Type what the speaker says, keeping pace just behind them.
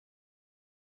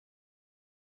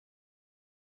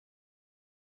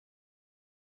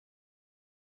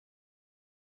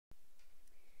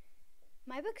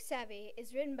My book Savvy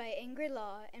is written by Ingrid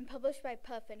Law and published by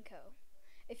Puff & Co.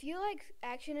 If you like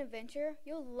action-adventure,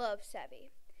 you'll love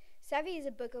Savvy. Savvy is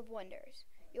a book of wonders.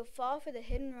 You'll fall for the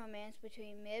hidden romance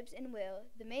between Mibbs and Will,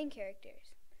 the main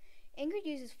characters. Ingrid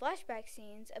uses flashback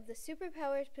scenes of the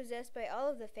superpowers possessed by all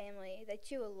of the family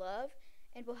that you will love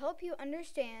and will help you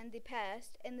understand the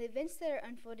past and the events that are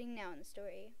unfolding now in the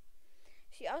story.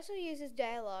 She also uses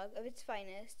dialogue of its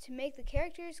finest to make the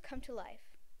characters come to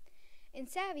life. In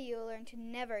Savvy, you'll learn to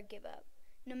never give up,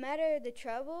 no matter the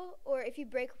trouble or if you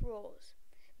break rules.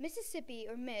 Mississippi,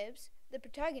 or Mibbs, the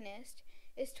protagonist,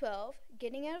 is 12,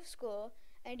 getting out of school,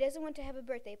 and doesn't want to have a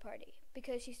birthday party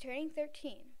because she's turning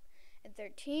 13. And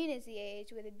 13 is the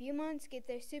age where the Beaumonts get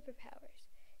their superpowers.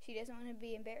 She doesn't want to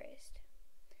be embarrassed.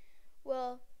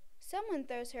 Well, someone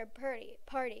throws her a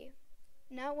party.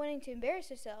 Not wanting to embarrass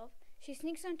herself, she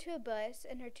sneaks onto a bus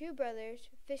and her two brothers,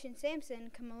 Fish and Samson,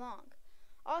 come along.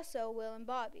 Also Will and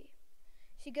Bobby.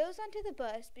 She goes onto the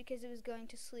bus because it was going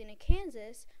to Salina,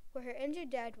 Kansas, where her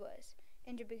injured dad was,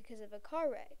 injured because of a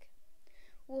car wreck.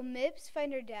 Will Mibbs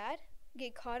find her dad,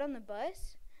 get caught on the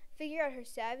bus, figure out her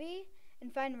Savvy,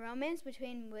 and find romance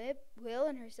between Will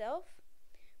and herself?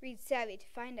 Read Savvy to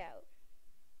find out.